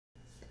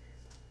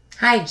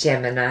Hi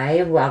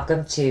Gemini,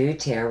 welcome to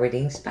Tarot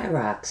Readings by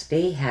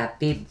Roxby.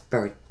 Happy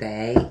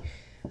birthday.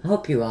 I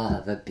hope you all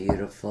have a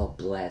beautiful,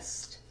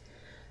 blessed,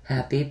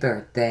 happy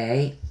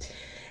birthday.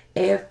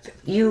 If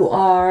you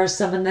are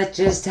someone that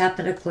just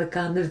happened to click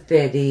on the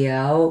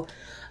video,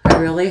 I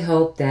really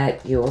hope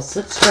that you'll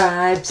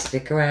subscribe,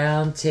 stick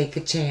around, take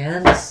a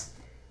chance,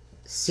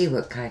 see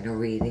what kind of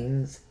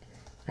readings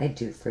I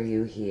do for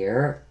you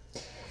here.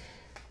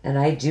 And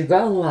I do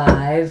go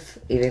live,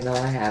 even though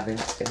I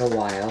haven't in a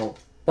while.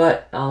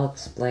 But I'll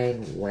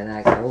explain when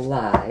I go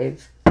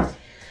live.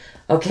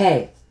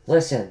 Okay,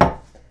 listen,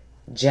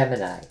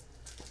 Gemini.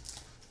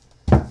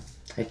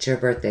 It's your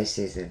birthday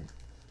season.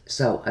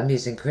 So I'm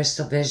using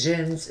Crystal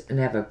Visions and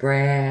have a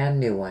brand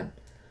new one.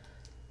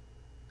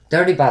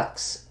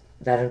 $30.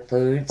 That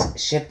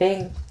includes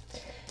shipping.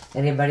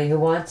 Anybody who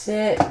wants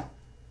it,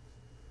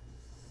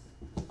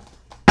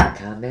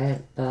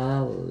 comment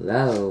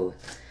below.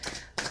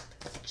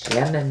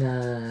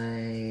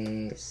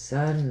 Gemini,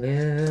 Sun,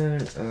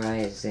 Moon,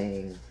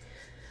 Rising.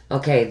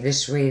 Okay,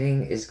 this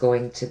reading is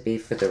going to be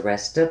for the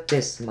rest of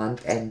this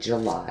month and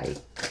July.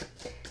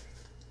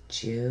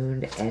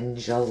 June and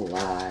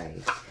July.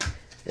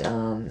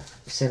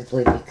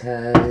 Simply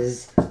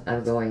because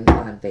I'm going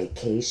on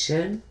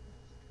vacation.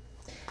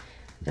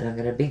 And I'm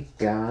going to be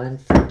gone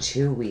for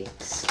 2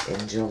 weeks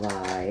in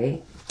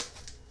July.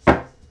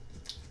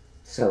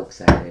 So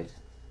excited.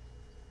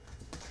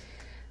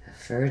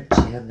 For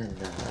Gemini,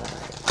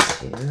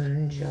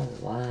 June,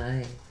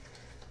 July,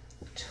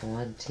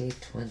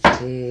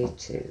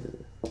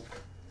 2022.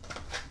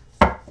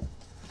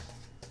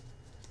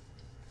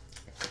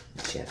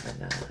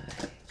 Gemini.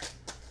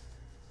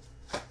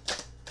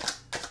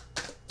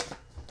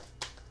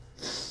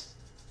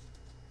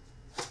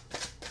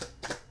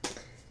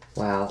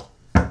 Wow,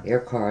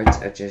 your cards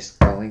are just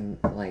going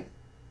like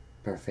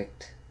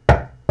perfect.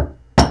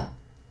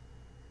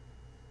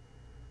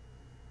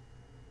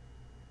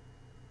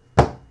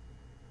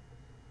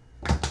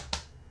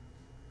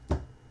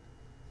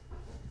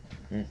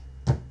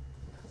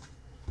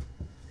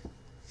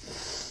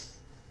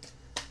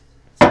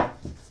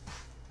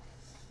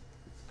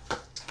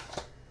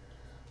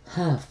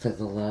 For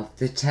the love,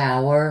 the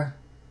Tower.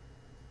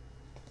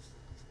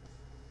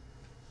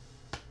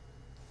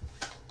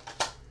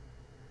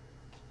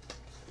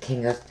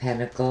 King of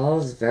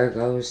Pentacles,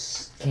 Virgo,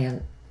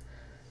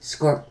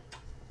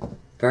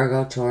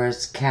 Virgo,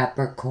 Taurus,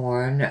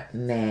 Capricorn,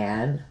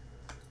 Man.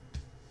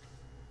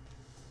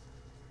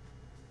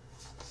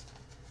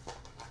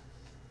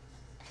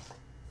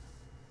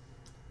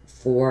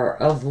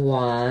 Four of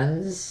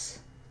Wands.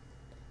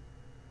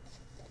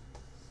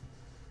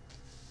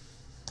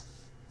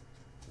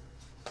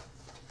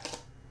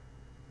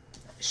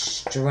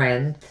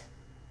 Strength.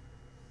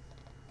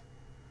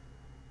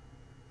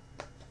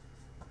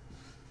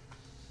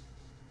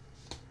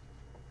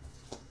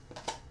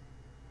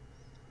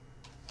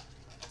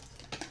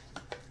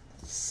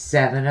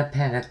 Seven of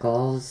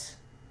Pentacles.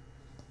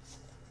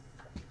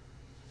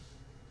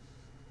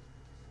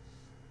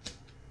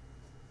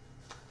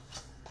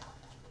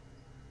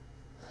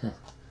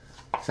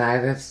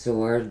 Five of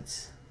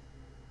Swords.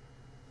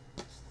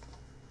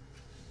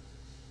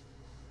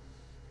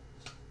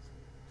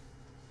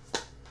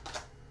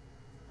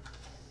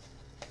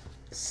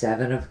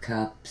 Seven of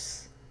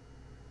Cups.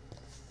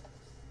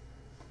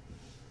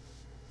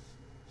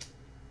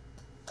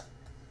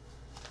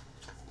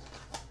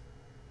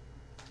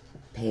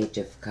 Page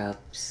of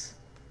Cups.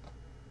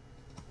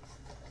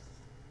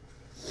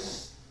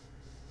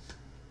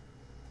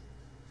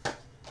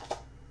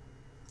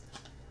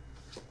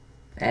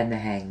 And the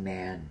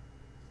Hangman.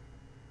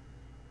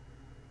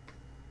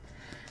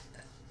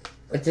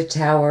 With the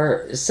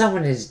Tower,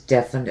 someone is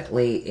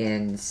definitely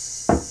in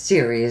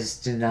serious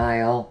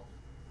denial.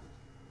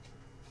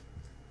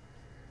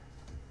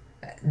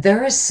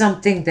 There is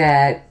something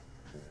that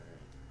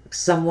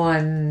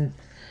someone,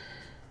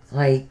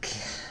 like,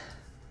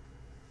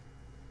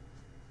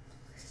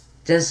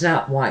 does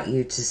not want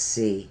you to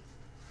see.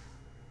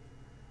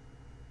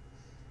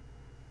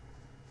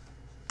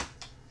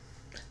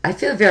 I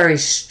feel very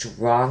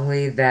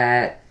strongly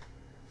that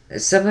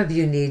some of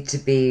you need to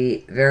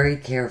be very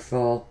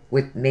careful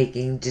with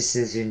making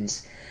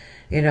decisions.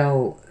 You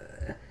know,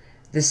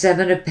 the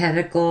Seven of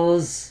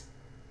Pentacles,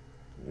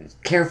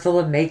 careful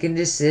of making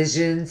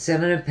decisions.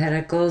 Seven of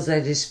Pentacles, I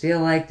just feel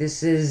like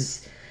this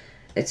is,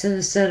 it's in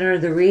the center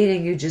of the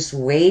reading. You're just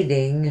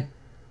waiting.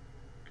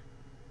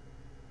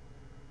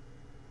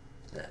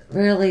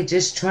 Really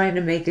just trying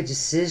to make a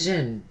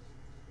decision.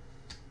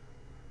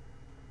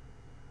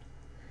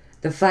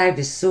 The Five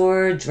of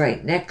Swords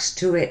right next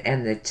to it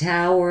and the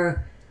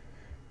Tower.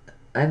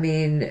 I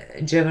mean,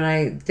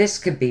 Gemini, this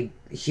could be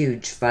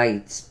huge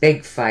fights,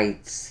 big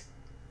fights.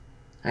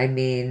 I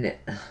mean,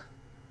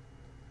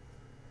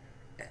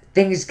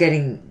 things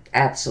getting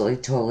absolutely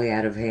totally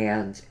out of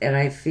hand. And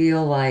I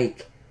feel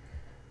like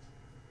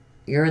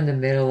you're in the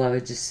middle of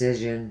a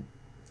decision.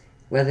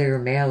 Whether you're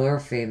male or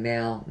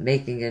female,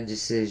 making a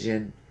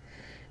decision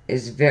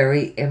is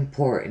very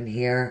important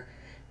here.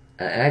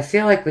 I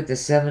feel like with the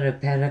Seven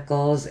of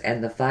Pentacles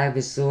and the Five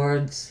of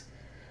Swords,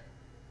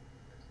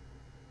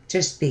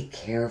 just be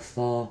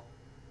careful.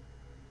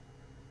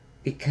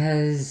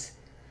 Because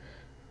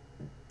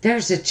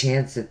there's a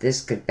chance that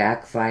this could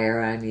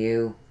backfire on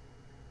you.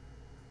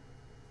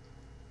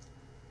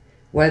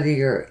 Whether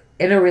you're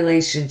in a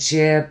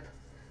relationship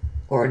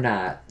or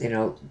not. You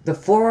know, the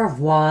Four of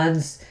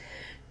Wands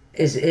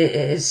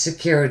is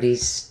security,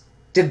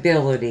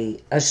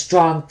 stability, a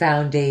strong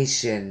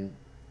foundation.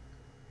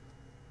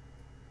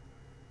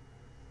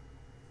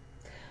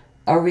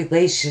 A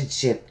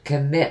relationship,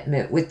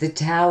 commitment. With the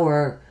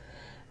Tower,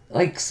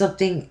 like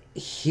something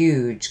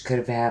huge could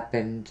have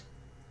happened.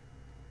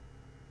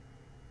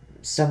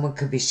 Someone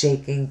could be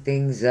shaking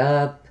things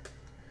up,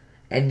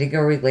 ending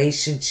a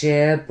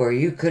relationship, or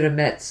you could have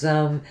met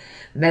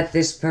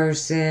this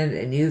person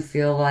and you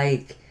feel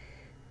like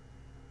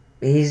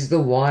he's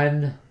the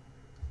one.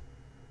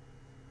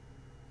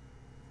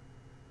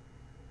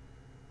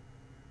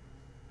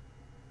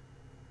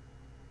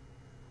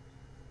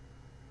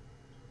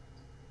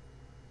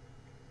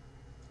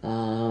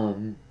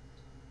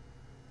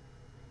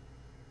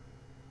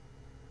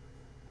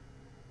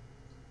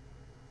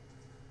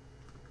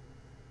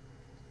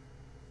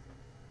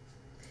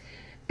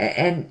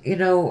 And, you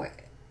know,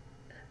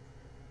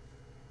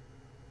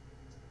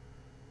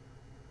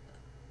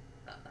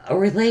 a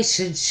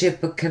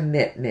relationship, a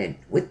commitment.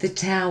 With the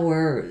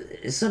Tower,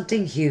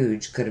 something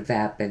huge could have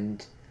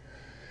happened.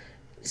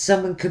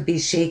 Someone could be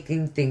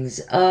shaking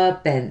things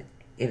up and,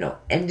 you know,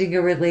 ending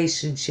a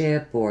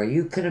relationship, or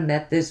you could have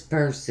met this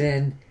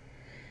person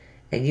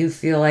and you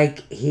feel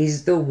like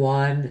he's the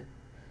one.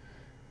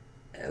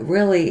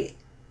 Really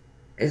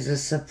is a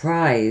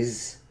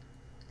surprise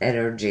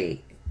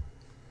energy.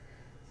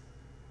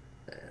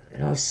 You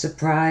know,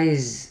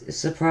 surprised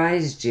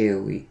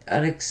you.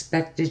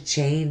 Unexpected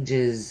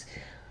changes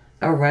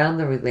around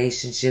the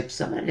relationship.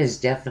 Someone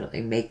is definitely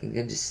making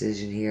a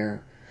decision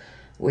here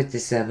with the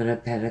Seven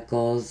of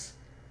Pentacles.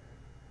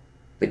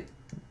 But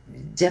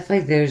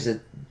definitely there's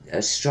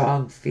a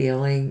strong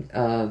feeling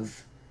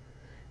of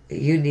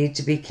you need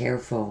to be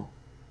careful.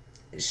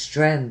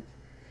 Strength.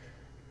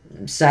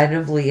 Sign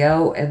of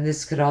Leo, and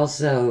this could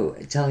also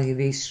tell you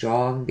be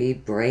strong, be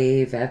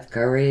brave, have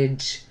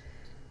courage.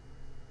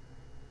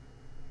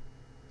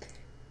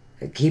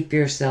 Keep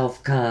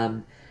yourself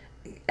calm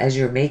as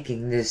you're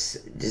making this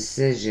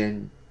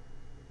decision.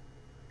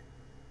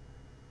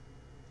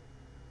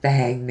 The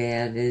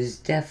Hangman is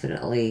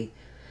definitely,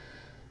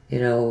 you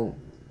know,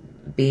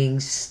 being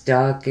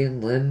stuck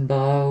in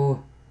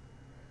limbo.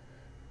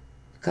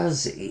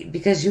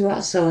 Because you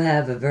also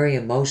have a very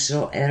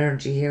emotional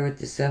energy here with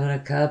the Seven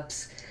of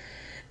Cups.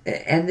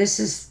 And this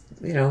is,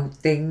 you know,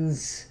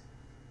 things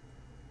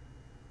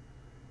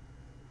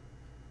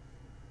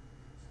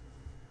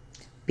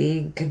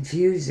being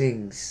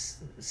confusing,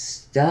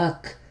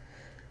 stuck,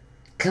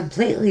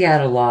 completely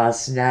at a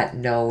loss, not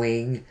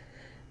knowing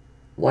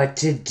what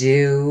to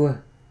do.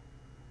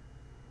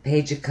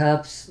 Page of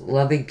Cups,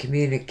 loving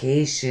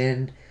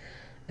communication.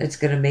 It's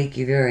going to make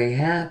you very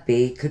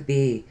happy. Could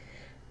be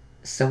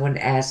someone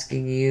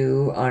asking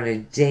you on a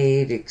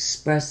date,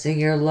 expressing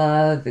your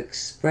love,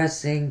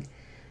 expressing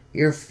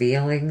your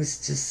feelings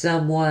to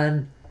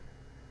someone.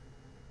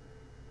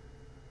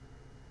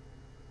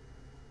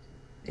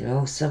 You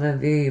know, some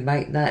of you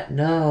might not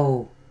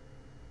know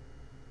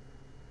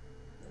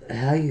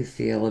how you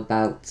feel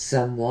about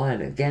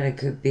someone. Again, it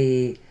could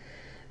be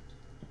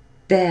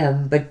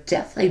them, but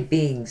definitely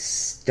being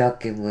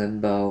stuck in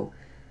limbo.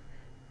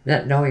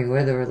 Not knowing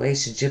where the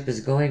relationship is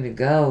going to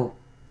go.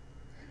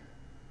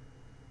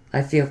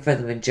 I feel for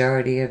the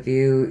majority of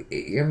you,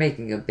 you're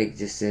making a big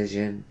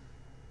decision.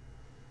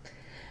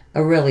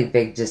 A really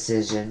big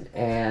decision.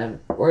 And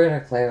we're going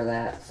to clear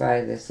that,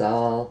 fry this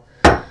all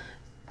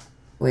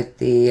with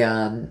the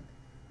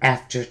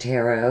After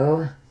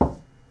Tarot.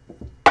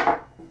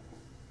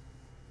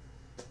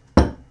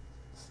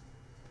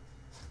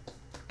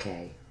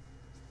 Okay.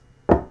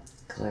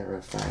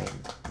 Clarifying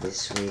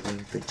this reading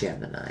for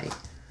Gemini.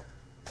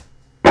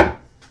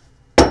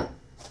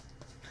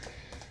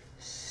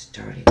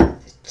 Starting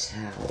with the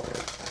Tower,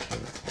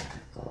 King of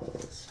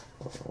Pentacles,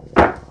 Four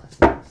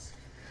of Wands.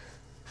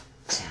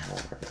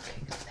 Tower,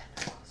 King of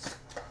Pentacles,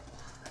 Four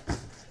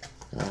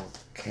of Wands.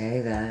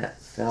 Okay,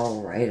 that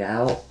fell right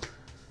out.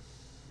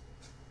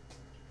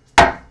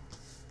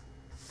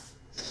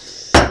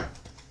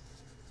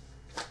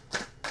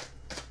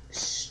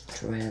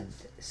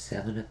 Strength,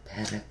 Seven of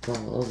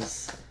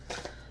Pentacles,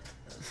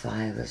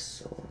 Five of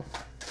Swords.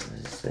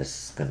 Is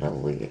this gonna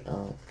lead?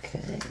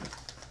 Okay.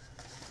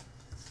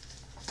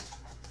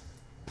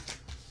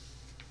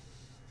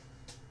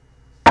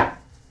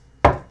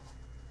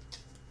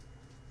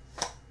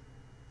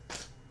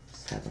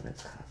 Seven of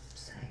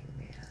Cups,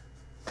 Hangman.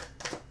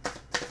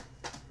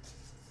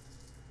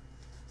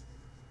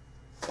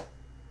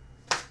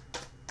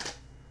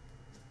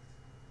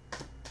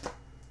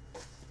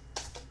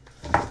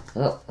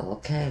 Oh,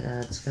 okay,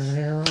 that's gonna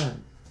be the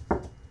one.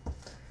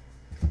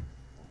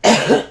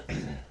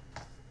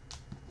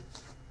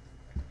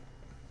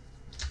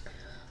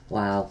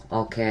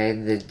 okay,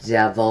 the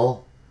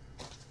Devil.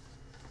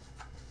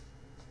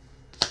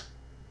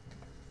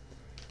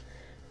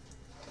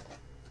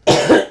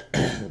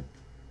 The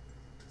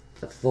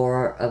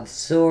Four of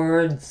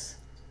Swords.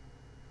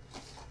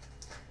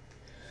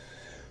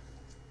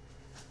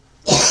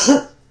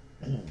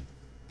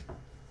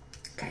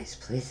 Guys,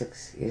 please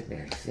excuse me.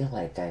 I feel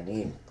like I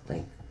need,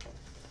 like,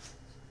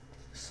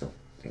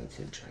 something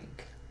to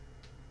drink.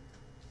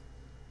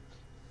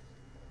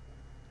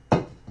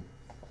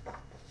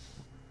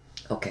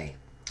 Okay.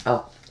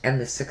 Oh, and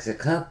the Six of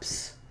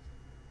Cups.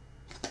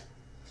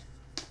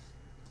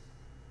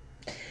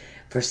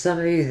 For some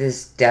of you,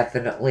 this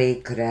definitely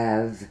could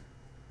have,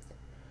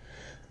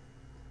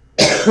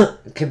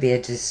 could be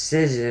a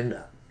decision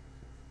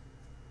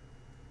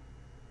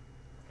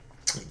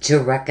to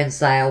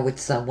reconcile with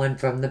someone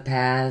from the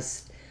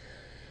past.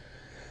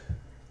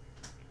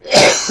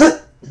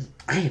 I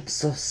am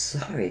so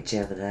sorry,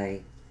 Gemini.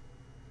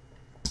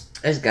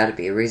 There's got to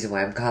be a reason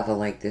why I'm coughing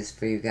like this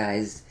for you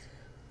guys.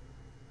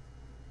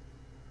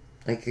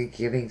 Like you're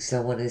giving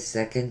someone a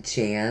second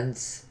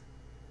chance.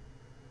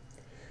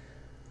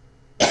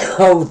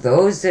 Oh,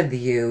 those of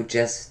you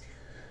just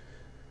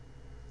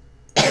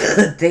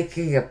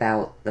thinking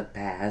about the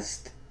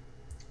past.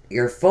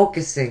 You're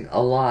focusing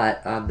a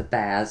lot on the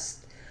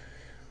past.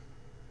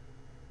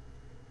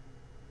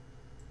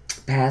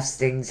 Past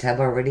things have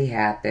already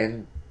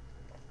happened.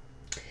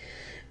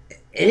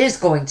 It is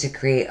going to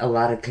create a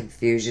lot of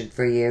confusion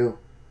for you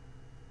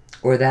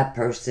or that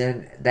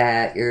person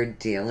that you're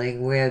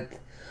dealing with.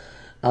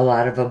 A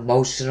lot of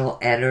emotional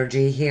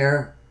energy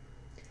here.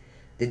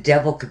 The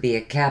Devil could be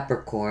a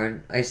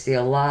Capricorn. I see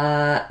a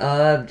lot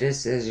of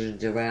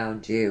decisions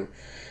around you.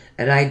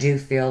 And I do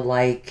feel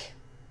like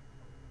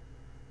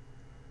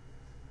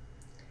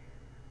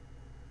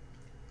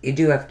you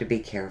do have to be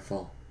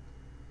careful.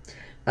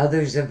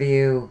 Others of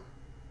you,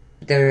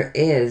 there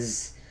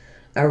is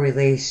a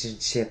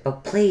relationship.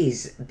 But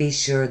please be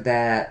sure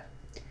that,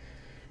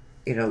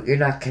 you know, you're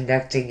not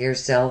connecting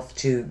yourself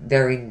to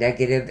very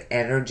negative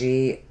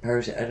energy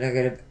person, a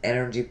negative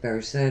energy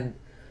person.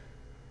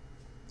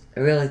 I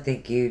really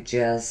think you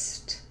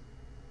just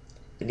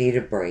need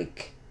a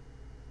break.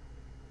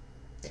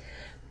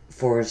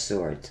 Four of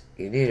Swords.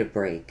 You need a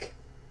break.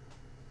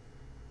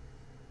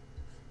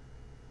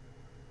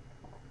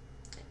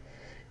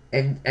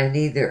 And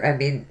either, I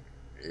mean,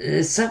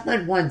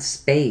 someone wants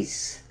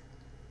space.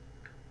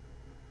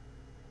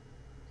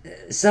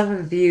 Some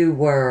of you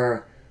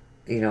were,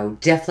 you know,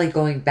 definitely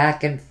going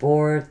back and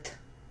forth,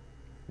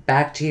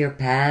 back to your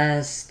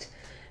past.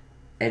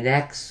 An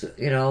ex,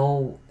 you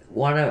know,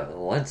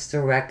 wants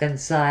to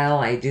reconcile.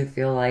 I do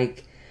feel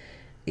like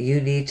you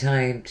need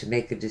time to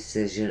make a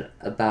decision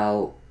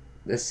about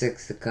the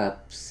Six of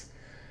Cups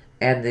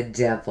and the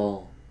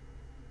Devil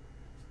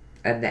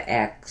and the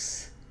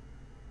ex.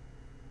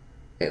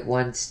 It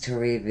wants to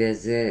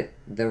revisit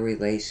the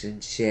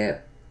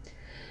relationship.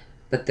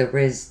 But there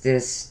is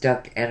this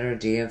stuck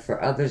energy. And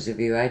for others of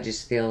you, I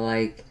just feel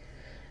like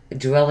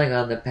dwelling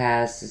on the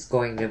past is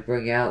going to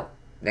bring out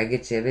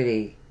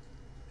negativity.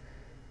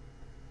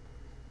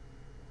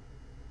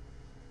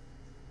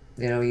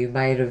 You know, you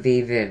might have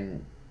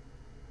even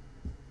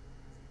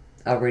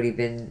already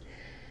been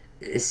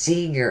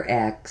seeing your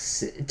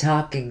ex,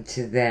 talking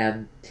to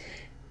them.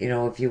 You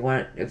know, if you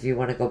want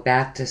to go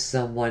back to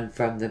someone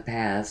from the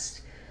past,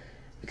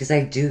 because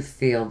I do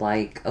feel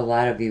like a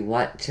lot of you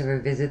want to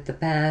revisit the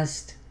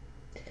past.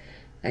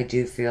 I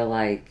do feel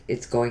like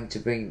it's going to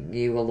bring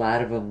you a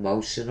lot of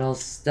emotional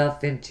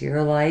stuff into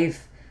your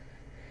life.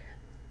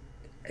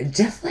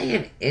 Definitely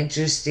an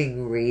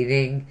interesting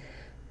reading.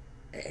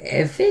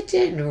 If it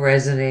didn't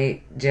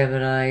resonate,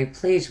 Gemini,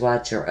 please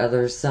watch your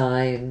other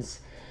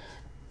signs.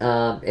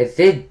 If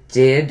it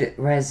did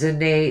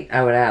resonate,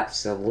 I would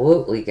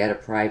absolutely get a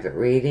private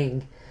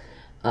reading.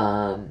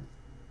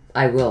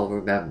 I will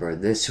remember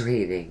this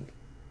reading.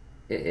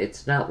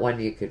 It's not one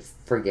you could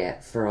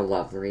forget for a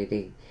love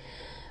reading.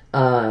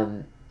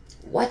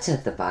 What's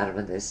at the bottom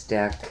of this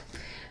deck?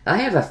 I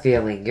have a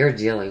feeling you're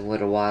dealing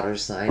with a water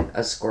sign,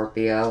 a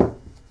Scorpio.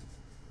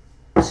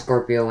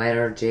 Scorpio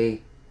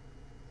energy.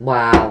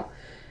 Wow.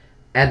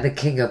 And the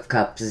King of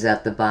Cups is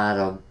at the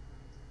bottom.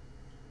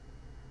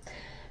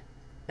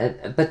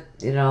 But,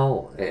 you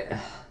know,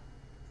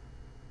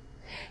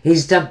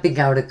 he's dumping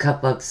out a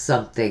cup of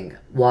something.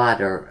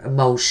 Water,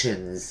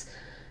 emotions.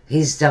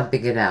 He's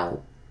dumping it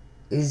out.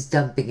 He's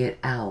dumping it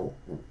out.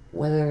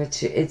 Whether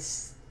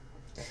it's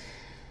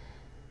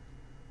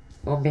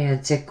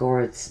romantic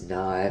or it's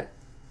not.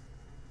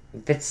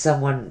 If it's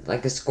someone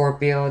like a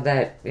Scorpio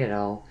that, you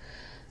know,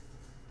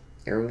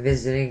 you're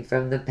visiting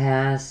from the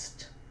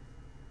past,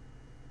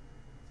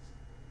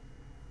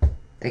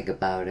 think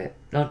about it.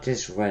 Don't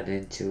just run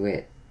into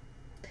it.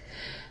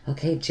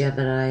 Okay,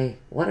 Gemini,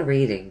 what a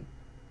reading.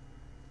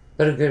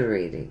 What a good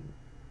reading.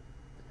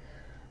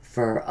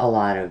 For a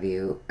lot of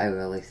you, I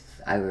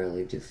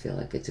really do feel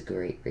like it's a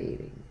great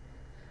reading.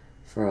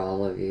 For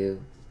all of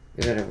you,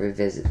 you're going to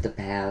revisit the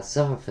past.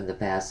 Someone from the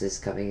past is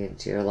coming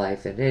into your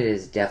life, and it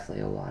is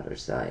definitely a water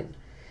sign.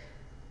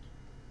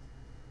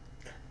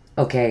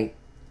 Okay,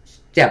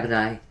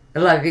 Gemini. I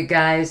love you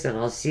guys, and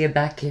I'll see you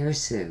back here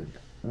soon.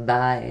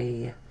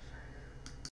 Bye.